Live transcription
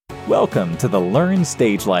Welcome to the Learn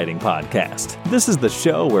Stage Lighting Podcast. This is the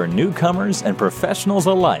show where newcomers and professionals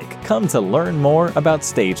alike come to learn more about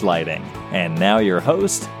stage lighting. And now your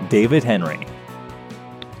host, David Henry.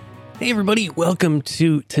 Hey everybody, welcome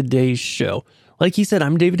to today's show. Like he said,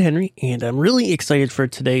 I'm David Henry, and I'm really excited for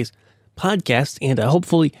today's podcast, and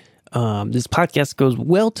hopefully this podcast goes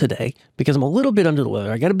well today because I'm a little bit under the weather.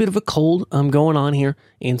 I got a bit of a cold going on here,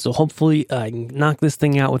 and so hopefully I can knock this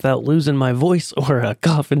thing out without losing my voice or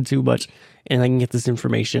coughing too much, and I can get this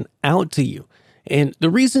information out to you. And the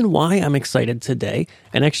reason why I'm excited today,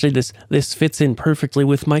 and actually this fits in perfectly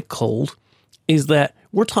with my cold, is that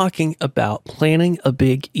we're talking about planning a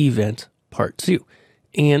big event part 2.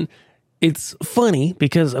 And it's funny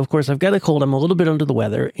because, of course, I've got a cold, I'm a little bit under the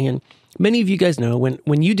weather, and many of you guys know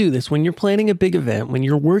when you do this, when you're planning a big event, when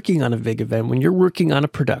you're working on a big event, when you're working on a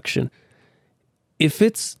production, if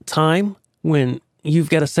it's time when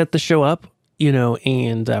you've got to set the show up,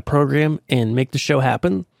 and program and make the show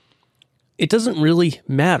happen, it doesn't really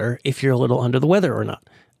matter if you're a little under the weather or not.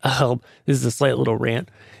 This is a slight little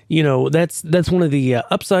rant. That's one of the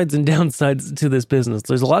upsides and downsides to this business.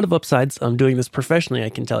 There's a lot of upsides. I'm doing this professionally, I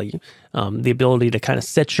can tell you. The ability to kind of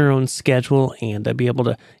set your own schedule and be able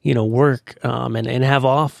to, work and have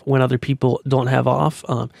off when other people don't have off.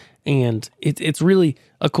 And it's really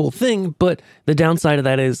a cool thing. But the downside of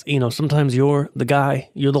that is, sometimes you're the guy,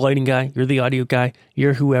 you're the lighting guy, you're the audio guy,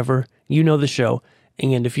 you're whoever, the show.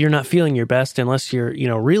 And if you're not feeling your best, unless you're,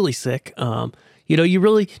 really sick, you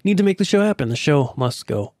really need to make the show happen. The show must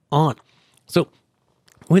go on. So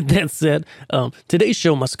with that said, today's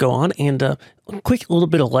show must go on, and a quick little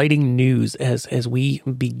bit of lighting news as we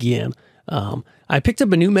begin. I picked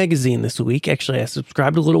up a new magazine this week. Actually, I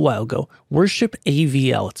subscribed a little while ago, Worship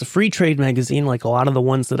AVL. It's a free trade magazine like a lot of the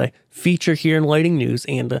ones that I feature here in Lighting News,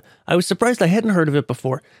 and I was surprised I hadn't heard of it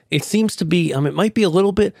before. It seems to be, it might be a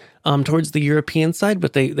little bit towards the European side,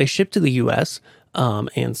 but they ship to the U.S.,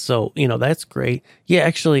 and so, that's great. Yeah,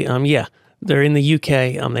 actually, they're in the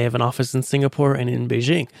UK. They have an office in Singapore and in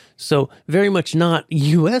Beijing. So very much not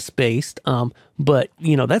US based, but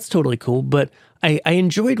that's totally cool. But I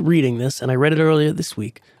enjoyed reading this, and I read it earlier this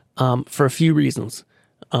week, for a few reasons.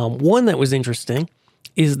 One that was interesting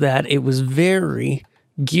is that it was very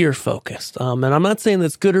gear focused. And I'm not saying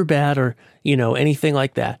that's good or bad or, anything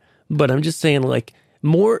like that, but I'm just saying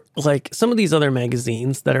more like some of these other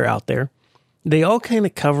magazines that are out there, they all kind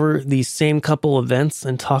of cover these same couple events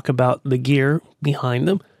and talk about the gear behind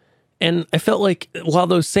them. And I felt like while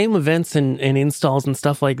those same events and installs and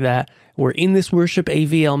stuff like that were in this Worship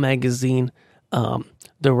AVL magazine,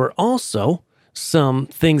 there were also some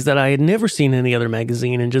things that I had never seen in any other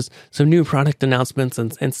magazine and just some new product announcements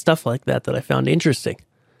and stuff like that I found interesting.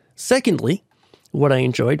 Secondly, what I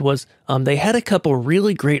enjoyed was they had a couple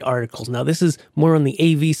really great articles. Now, this is more on the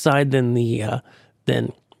AV side than the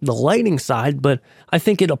lighting side, but I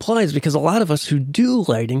think it applies because a lot of us who do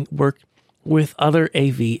lighting work with other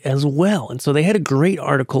AV as well. And so they had a great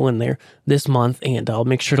article in there this month, and I'll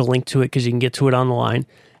make sure to link to it because you can get to it on the line,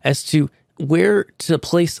 as to where to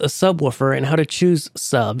place a subwoofer and how to choose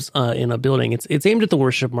subs in a building. It's aimed at the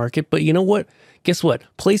worship market, but you know what? Guess what?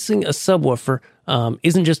 Placing a subwoofer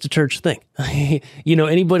isn't just a church thing.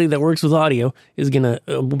 Anybody that works with audio is going to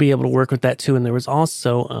be able to work with that too. And there was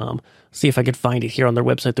also, see if I could find it here on their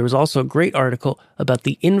website, there was also a great article about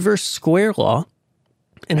the inverse square law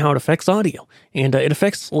and how it affects audio. And it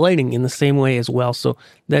affects lighting in the same way as well. So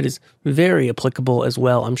that is very applicable as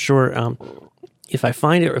well. I'm sure if I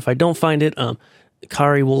find it or if I don't find it,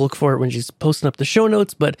 Kari will look for it when she's posting up the show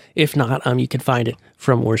notes, but if not, you can find it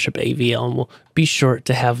from Worship AVL, and we'll be sure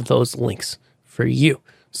to have those links for you.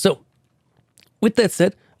 So, with that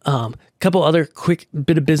said, couple other quick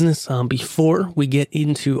bit of business before we get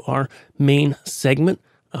into our main segment.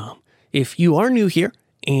 If you are new here,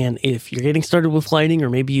 and if you're getting started with lighting,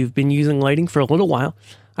 or maybe you've been using lighting for a little while,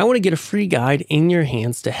 I want to get a free guide in your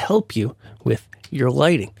hands to help you with your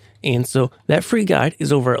lighting. And so that free guide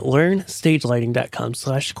is over at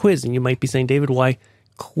learnstagelighting.com/quiz. And you might be saying, David, why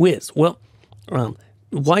quiz? Well,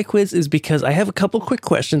 why quiz is because I have a couple quick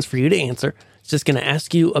questions for you to answer. It's just going to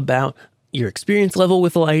ask you about your experience level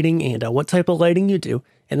with lighting and what type of lighting you do.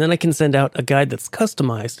 And then I can send out a guide that's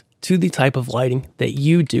customized to the type of lighting that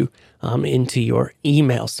you do into your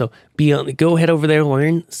email. So go head over there,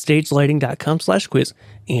 learnstagelighting.com/quiz,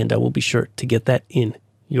 and we'll be sure to get that in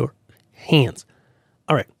your hands.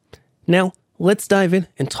 All right. Now, let's dive in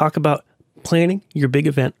and talk about planning your big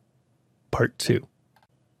event, part 2.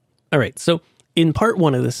 All right, so in part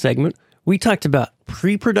 1 of this segment, we talked about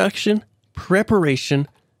pre-production, preparation,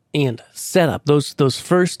 and setup. Those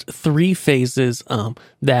first three phases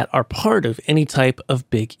that are part of any type of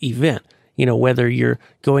big event. You know, whether you're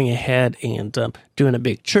going ahead and doing a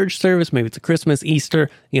big church service, maybe it's a Christmas, Easter,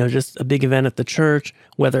 you know, just a big event at the church,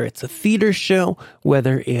 whether it's a theater show,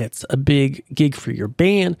 whether it's a big gig for your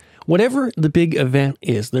band, whatever the big event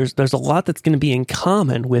is, there's a lot that's going to be in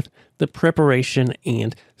common with the preparation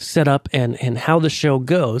and setup and how the show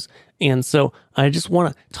goes. And so I just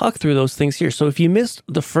want to talk through those things here. So if you missed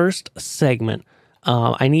the first segment,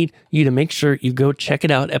 I need you to make sure you go check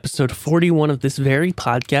it out, episode 41 of this very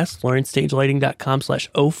podcast,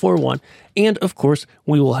 LawrenceStageLighting.com/041. And of course,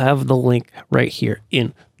 we will have the link right here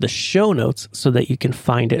in the show notes so that you can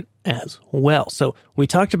find it as well. So we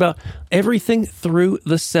talked about everything through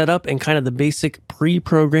the setup and kind of the basic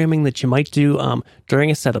pre-programming that you might do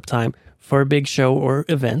during a setup time for a big show or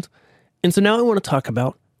event. And so now I want to talk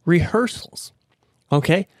about rehearsals.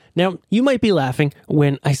 Okay? Now, you might be laughing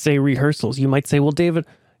when I say rehearsals. You might say, well, David,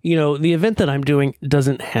 you know, the event that I'm doing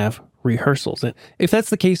doesn't have rehearsals. And if that's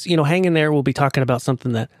the case, you know, hang in there. We'll be talking about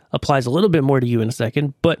something that applies a little bit more to you in a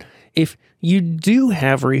second. But if you do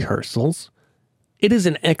have rehearsals, it is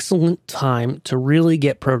an excellent time to really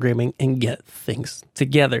get programming and get things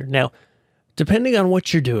together. Now, depending on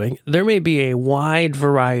what you're doing, there may be a wide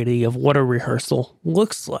variety of what a rehearsal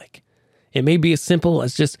looks like. It may be as simple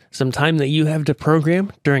as just some time that you have to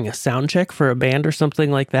program during a sound check for a band or something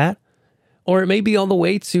like that. Or it may be all the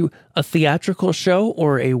way to a theatrical show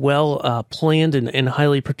or a well-planned and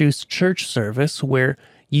highly produced church service where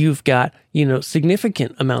you've got, you know,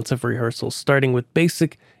 significant amounts of rehearsals, starting with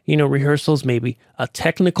basic, you know, rehearsals, maybe a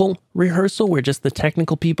technical rehearsal where just the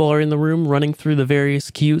technical people are in the room running through the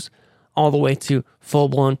various cues, all the way to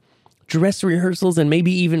full-blown dress rehearsals and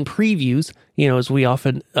maybe even previews, you know, as we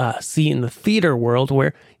often see in the theater world,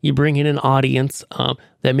 where you bring in an audience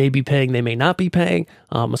that may be paying, they may not be paying,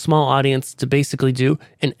 a small audience to basically do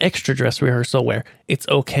an extra dress rehearsal where it's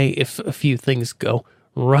okay if a few things go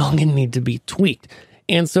wrong and need to be tweaked.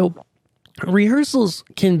 And so rehearsals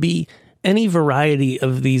can be any variety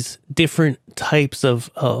of these different types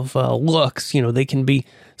of looks. You know, they can be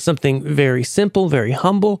something very simple, very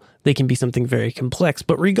humble. They can be something very complex.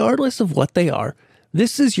 But regardless of what they are,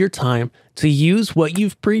 this is your time to use what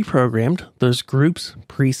you've pre-programmed, those groups,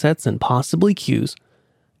 presets, and possibly cues,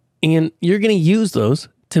 and you're going to use those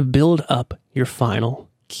to build up your final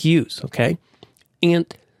cues, okay? And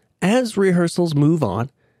as rehearsals move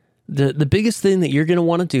on, the biggest thing that you're going to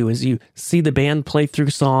want to do is you see the band play through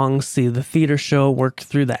songs, see the theater show work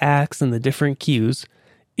through the acts and the different cues,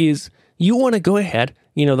 is you want to go ahead,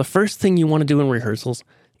 you know, the first thing you want to do in rehearsals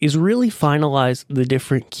is really finalize the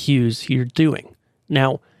different cues you're doing.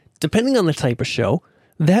 Now, depending on the type of show,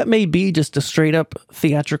 that may be just a straight up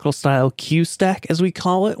theatrical style cue stack, as we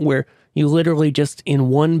call it, where you literally just in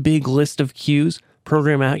one big list of cues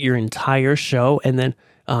program out your entire show, and then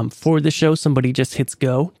for the show, somebody just hits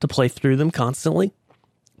go to play through them constantly.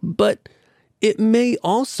 But it may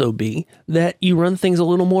also be that you run things a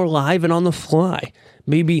little more live and on the fly.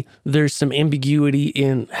 Maybe there's some ambiguity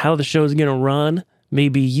in how the show is going to run.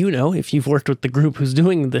 Maybe, you know, if you've worked with the group who's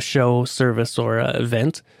doing the show, service, or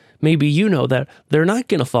event, maybe you know that they're not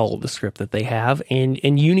going to follow the script that they have, and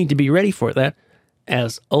you need to be ready for that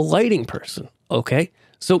as a lighting person, okay?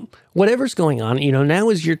 So whatever's going on, you know, now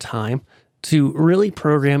is your time to really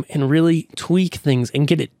program and really tweak things and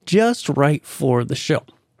get it just right for the show.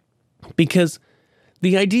 Because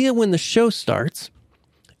the idea when the show starts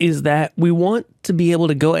is that we want to be able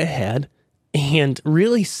to go ahead and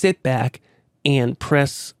really sit back and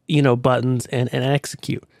press, you know, buttons and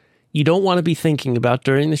execute. You don't want to be thinking about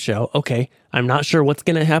during the show, okay, I'm not sure what's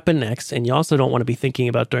going to happen next. And you also don't want to be thinking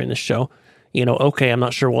about during the show, you know, okay, I'm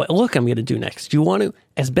not sure what look I'm going to do next. You want to,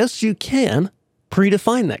 as best you can,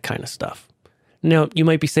 predefine that kind of stuff. Now, you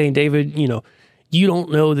might be saying, David, you know, you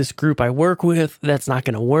don't know this group I work with. That's not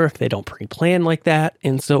going to work. They don't pre-plan like that.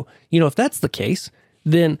 And so, you know, if that's the case,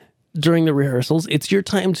 then during the rehearsals, it's your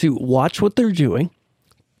time to watch what they're doing,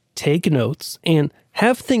 take notes, and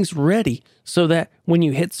have things ready so that when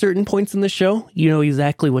you hit certain points in the show, you know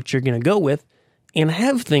exactly what you're going to go with, and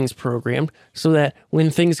have things programmed so that when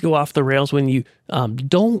things go off the rails, when you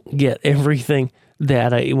don't get everything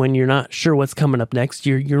that when you're not sure what's coming up next,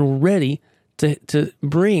 you're ready to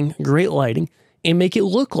bring great lighting and make it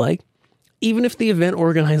look like, even if the event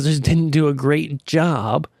organizers didn't do a great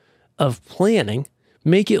job of planning,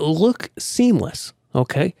 make it look seamless,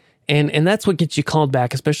 okay? And that's what gets you called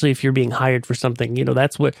back, especially if you're being hired for something. You know,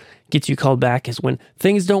 that's what gets you called back is when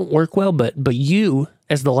things don't work well, but you,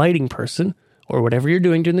 as the lighting person, or whatever you're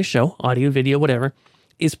doing during the show, audio, video, whatever,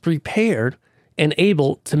 is prepared and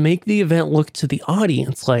able to make the event look to the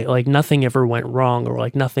audience like nothing ever went wrong or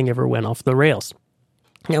like nothing ever went off the rails.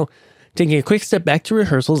 Now, taking a quick step back to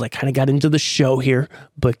rehearsals, I kind of got into the show here,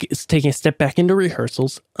 but taking a step back into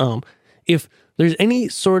rehearsals, if there's any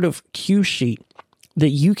sort of cue sheet that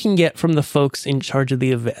you can get from the folks in charge of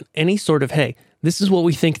the event, any sort of, hey, this is what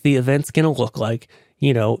we think the event's going to look like,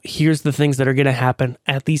 here's the things that are going to happen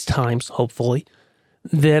at these times, hopefully,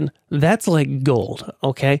 then that's like gold,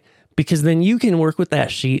 okay? Because then you can work with that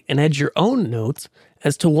sheet and add your own notes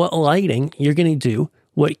as to what lighting you're going to do,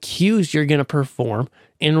 what cues you're going to perform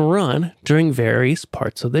and run during various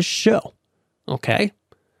parts of the show, okay?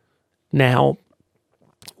 Now,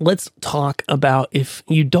 let's talk about if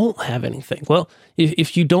you don't have anything. Well,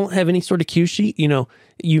 if you don't have any sort of cue sheet,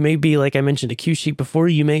 you may be, like I mentioned, a cue sheet before,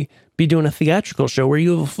 you may be doing a theatrical show where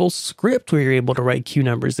you have a full script where you're able to write cue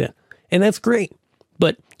numbers in. And that's great.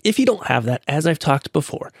 But if you don't have that, as I've talked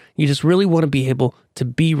before, you just really want to be able to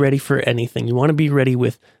be ready for anything. You want to be ready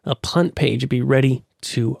with a punt page, be ready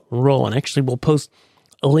to roll. And actually, we'll post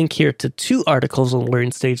a link here to 2 articles on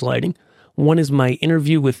Learn Stage Lighting. One is my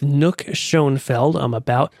interview with Nook Schoenfeld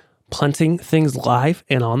about punting things live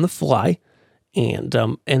and on the fly. And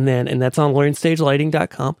that's on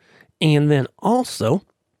learnstagelighting.com. And then also,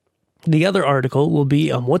 the other article will be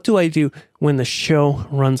what do I do when the show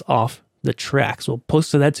runs off the tracks. We'll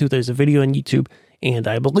post to that too. There's a video on YouTube, and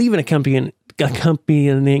I believe an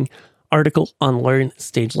accompanying article on Learn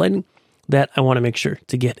Stage Lighting that I want to make sure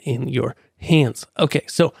to get in your hands. Okay,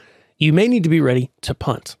 so you may need to be ready to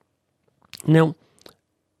punt. Now,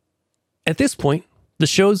 at this point, the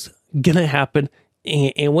show's going to happen,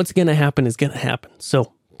 and what's going to happen is going to happen.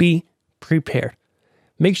 So be prepared.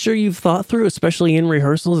 Make sure you've thought through, especially in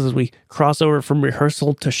rehearsals as we cross over from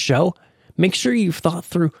rehearsal to show, make sure you've thought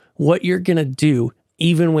through what you're going to do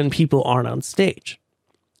even when people aren't on stage,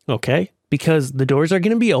 okay? Because the doors are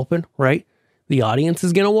going to be open, right? The audience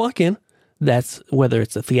is going to walk in. That's whether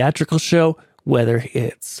it's a theatrical show, whether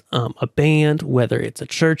it's a band, whether it's a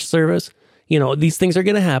church service. These things are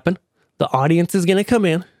going to happen. The audience is going to come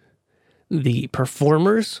in. The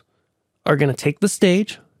performers are going to take the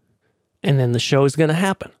stage, and then the show is going to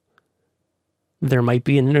happen. There might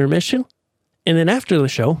be an intermission, and then after the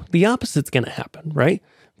show, the opposite's going to happen, right?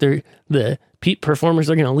 The performers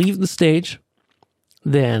are going to leave the stage,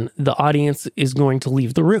 then the audience is going to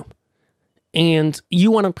leave the room. And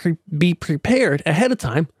you want to be prepared ahead of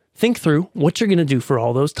time. Think through what you're going to do for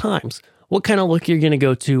all those times, what kind of look you're going to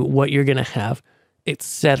go to, what you're going to have,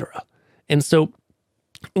 etc. And so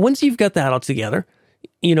once you've got that all together,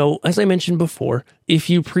 as I mentioned before, if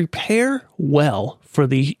you prepare well for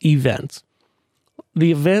the event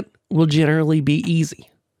will generally be easy,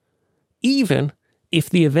 even if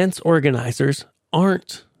the event's organizers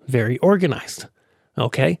aren't very organized.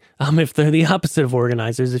 Okay? If they're the opposite of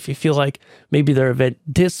organizers, if you feel like maybe they're event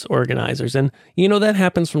disorganizers, and that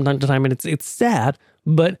happens from time to time, and it's sad,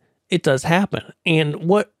 but it does happen. And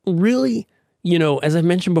what really, as I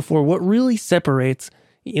mentioned before, what really separates,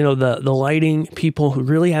 the lighting people who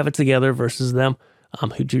really have it together versus them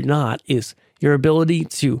who do not is your ability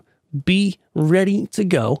to be ready to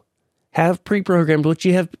go, have pre-programmed what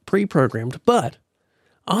you have pre-programmed, but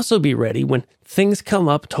also be ready when things come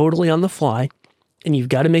up totally on the fly and you've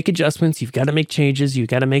got to make adjustments, you've got to make changes, you've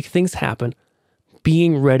got to make things happen,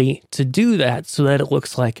 being ready to do that so that it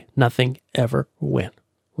looks like nothing ever went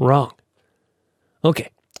wrong.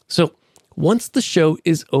 Okay, so once the show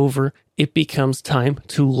is over, it becomes time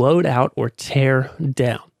to load out or tear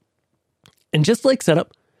down. And just like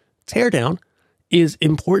setup, tear down is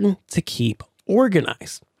important to keep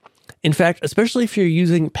organized. In fact, especially if you're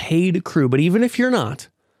using paid crew, but even if you're not,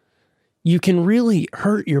 you can really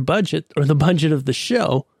hurt your budget or the budget of the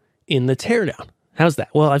show in the teardown. How's that?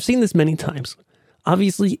 Well, I've seen this many times.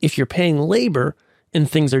 Obviously, if you're paying labor and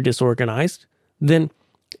things are disorganized, then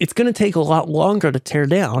it's going to take a lot longer to tear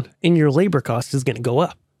down and your labor cost is going to go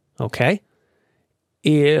up. Okay?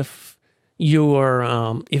 If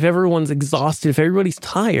everyone's exhausted, if everybody's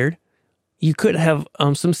tired, you could have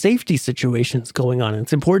some safety situations going on. And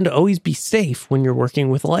it's important to always be safe when you're working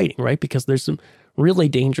with lighting, right? Because there's some really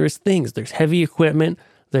dangerous things. There's heavy equipment.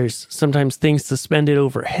 There's sometimes things suspended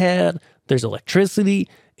overhead. There's electricity.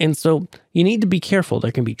 And so you need to be careful.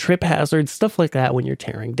 There can be trip hazards, stuff like that when you're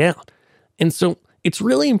tearing down. And so it's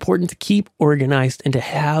really important to keep organized and to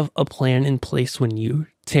have a plan in place when you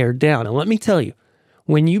tear down. And let me tell you,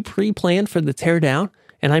 when you pre-plan for the tear down,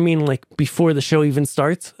 and I mean like before the show even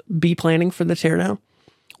starts, be planning for the tear down.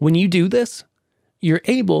 When you do this, you're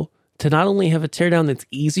able to not only have a tear down that's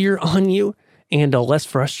easier on you and less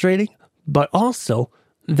frustrating, but also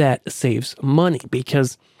that saves money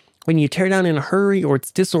because when you tear down in a hurry or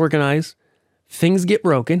it's disorganized, things get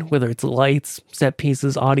broken, whether it's lights, set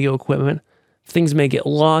pieces, audio equipment. Things may get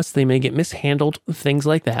lost, they may get mishandled, things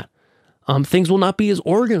like that. Things will not be as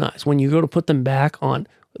organized when you go to put them back on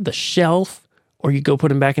the shelf, or you go put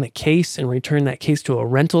them back in a case and return that case to a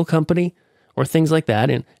rental company, or things like that.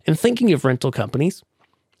 And thinking of rental companies,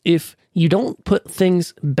 if you don't put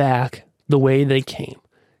things back the way they came,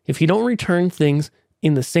 if you don't return things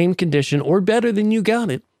in the same condition or better than you got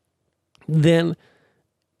it, then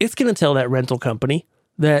it's going to tell that rental company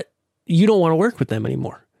that you don't want to work with them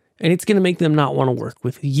anymore. And it's going to make them not want to work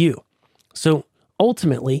with you. So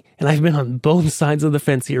ultimately, and I've been on both sides of the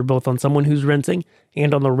fence here, both on someone who's renting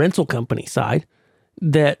and on the rental company side,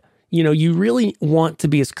 that, you really want to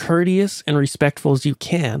be as courteous and respectful as you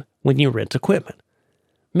can when you rent equipment.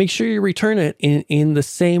 Make sure you return it in the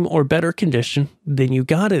same or better condition than you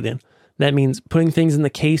got it in. That means putting things in the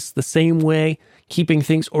case the same way, keeping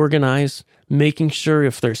things organized, making sure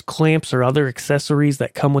if there's clamps or other accessories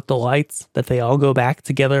that come with the lights, that they all go back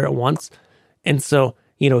together at once. And so,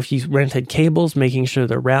 if you rented cables, making sure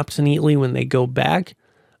they're wrapped neatly when they go back.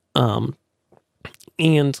 And,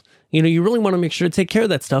 you really want to make sure to take care of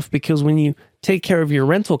that stuff, because when you take care of your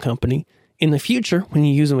rental company in the future, when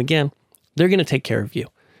you use them again, they're going to take care of you.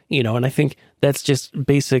 And I think that's just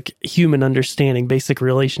basic human understanding, basic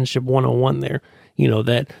relationship 101 there.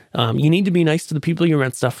 That you need to be nice to the people you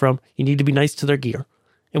rent stuff from. You need to be nice to their gear.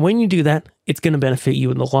 And when you do that, it's going to benefit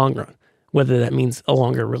you in the long run. Whether that means a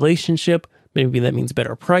longer relationship, maybe that means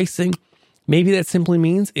better pricing. Maybe that simply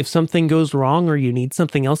means if something goes wrong or you need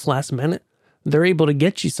something else last minute, they're able to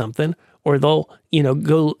get you something, or they'll,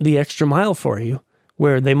 go the extra mile for you,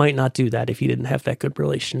 where they might not do that if you didn't have that good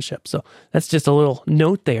relationship. So that's just a little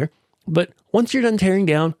note there. But once you're done tearing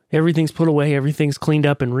down, everything's put away, everything's cleaned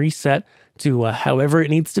up and reset to however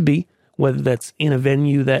it needs to be, whether that's in a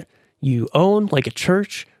venue that you own, like a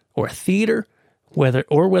church or a theater, whether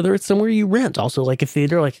it's somewhere you rent, also like a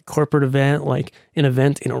theater, like a corporate event, like an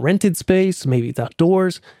event in a rented space, maybe it's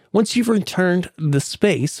outdoors. Once you've returned the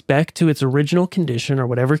space back to its original condition or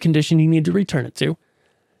whatever condition you need to return it to,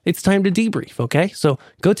 it's time to debrief, okay? So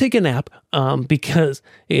go take a nap because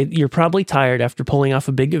you're probably tired after pulling off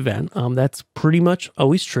a big event. That's pretty much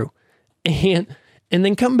always true. And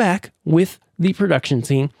then come back with the production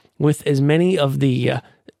team, with as many of the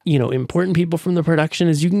important people from the production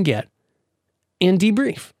as you can get, and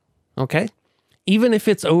debrief, okay? Even if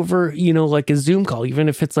it's over, like a Zoom call, even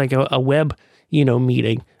if it's like a web,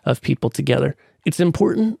 meeting of people together, it's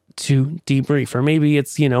important to debrief. Or maybe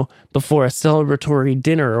it's, before a celebratory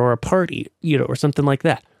dinner or a party, or something like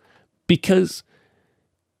that. Because,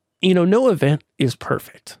 no event is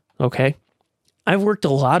perfect, okay? I've worked a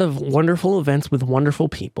lot of wonderful events with wonderful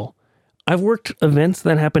people. I've worked events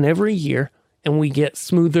that happen every year, and we get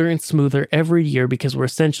smoother and smoother every year because we're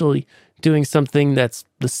essentially doing something that's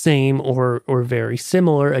the same or very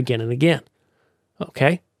similar again and again,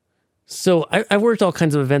 okay? So I've worked all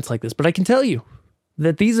kinds of events like this, but I can tell you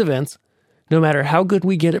that these events, no matter how good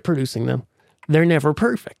we get at producing them, they're never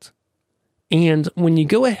perfect. And when you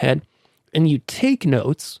go ahead and you take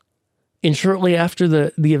notes, and shortly after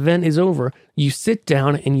the event is over, you sit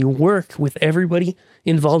down and you work with everybody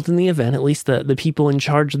involved in the event, at least the people in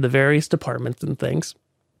charge of the various departments and things.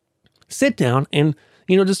 Sit down and,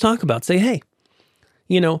 just talk about, say, hey,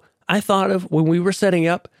 I thought of when we were setting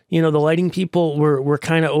up, the lighting people were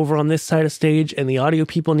kind of over on this side of stage and the audio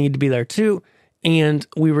people need to be there too. And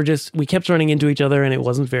we kept running into each other and it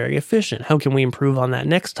wasn't very efficient. How can we improve on that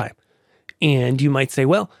next time? And you might say,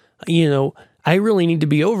 well, I really need to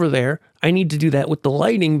be over there. I need to do that with the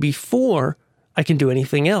lighting before I can do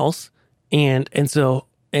anything else. And the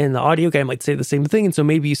audio guy might say the same thing. And so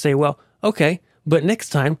maybe you say, well, okay, but next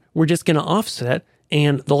time we're just going to offset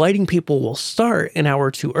and the lighting people will start an hour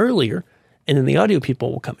or two earlier and then the audio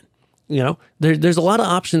people will come in. There's a lot of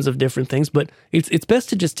options of different things, but it's best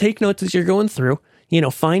to just take notes as you're going through,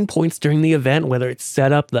 find points during the event, whether it's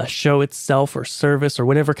set up, the show itself or service or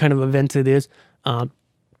whatever kind of event it is.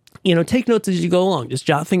 Take notes as you go along. Just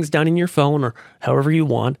jot things down in your phone or however you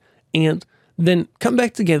want, and then come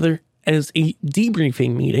back together as a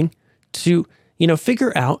debriefing meeting to,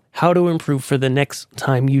 figure out how to improve for the next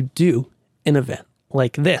time you do an event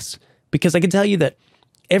like this. Because I can tell you that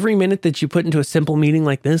every minute that you put into a simple meeting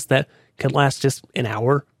like this, that could last just an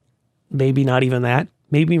hour, maybe not even that,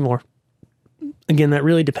 maybe more. Again, that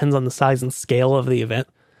really depends on the size and scale of the event.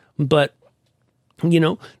 But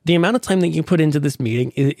the amount of time that you put into this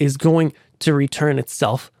meeting is going to return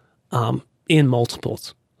itself in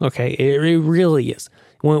multiples. Okay, it really is.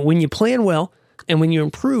 When you plan well, And when you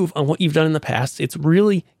improve on what you've done in the past, it's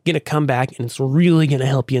really going to come back and it's really going to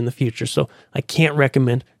help you in the future. So I can't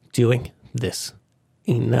recommend doing this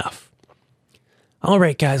enough. All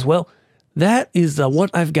right, guys. Well, that is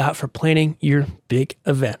what I've got for planning your big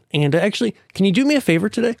event. And actually, can you do me a favor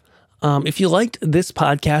today? If you liked this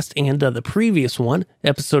podcast and the previous one,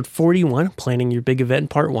 episode 41, Planning Your Big Event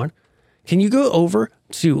Part 1, can you go over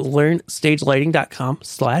to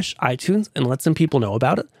learnstagelighting.com/iTunes and let some people know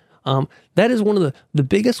about it? That is one of the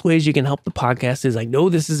biggest ways you can help the podcast. Is I know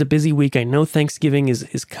this is a busy week. I know Thanksgiving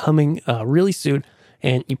is coming really soon,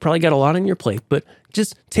 and you probably got a lot on your plate, but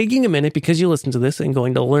just taking a minute because you listen to this and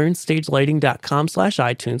going to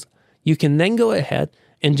learnstagelighting.com/iTunes, you can then go ahead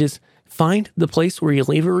and just find the place where you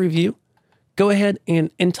leave a review. Go ahead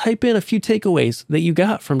and type in a few takeaways that you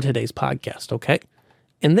got from today's podcast, okay?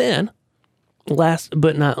 And then, last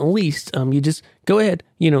but not least, you just go ahead,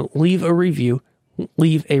 leave a review,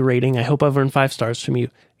 leave a rating. I hope I've earned 5 stars from you.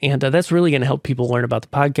 And that's really going to help people learn about the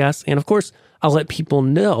podcast. And of course, I'll let people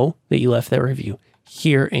know that you left that review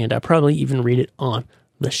here, and I'll probably even read it on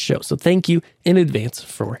the show. So thank you in advance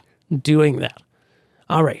for doing that.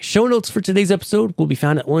 All right, show notes for today's episode will be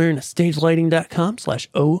found at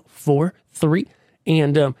learnstagelighting.com/043.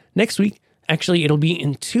 And next week, actually, it'll be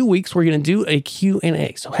in 2 weeks, we're going to do a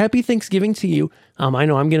Q&A. So happy Thanksgiving to you. I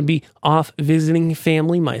know I'm going to be off visiting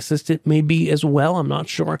family. My assistant may be as well. I'm not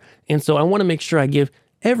sure. And so I want to make sure I give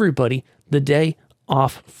everybody the day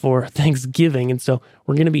off for Thanksgiving. And so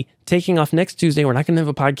we're going to be taking off next Tuesday. We're not going to have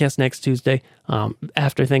a podcast next Tuesday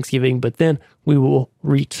after Thanksgiving, but then we will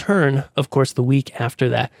return, of course, the week after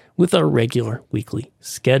that with our regular weekly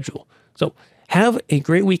schedule. So have a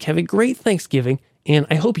great week. Have a great Thanksgiving. And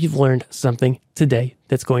I hope you've learned something today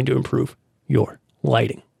that's going to improve your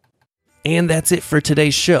lighting. And that's it for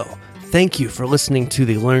today's show. Thank you for listening to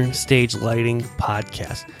the Learn Stage Lighting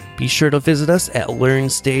podcast. Be sure to visit us at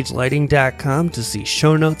learnstagelighting.com to see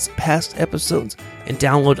show notes, past episodes, and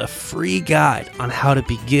download a free guide on how to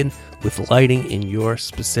begin with lighting in your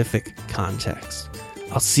specific context.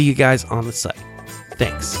 I'll see you guys on the site.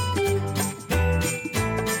 Thanks.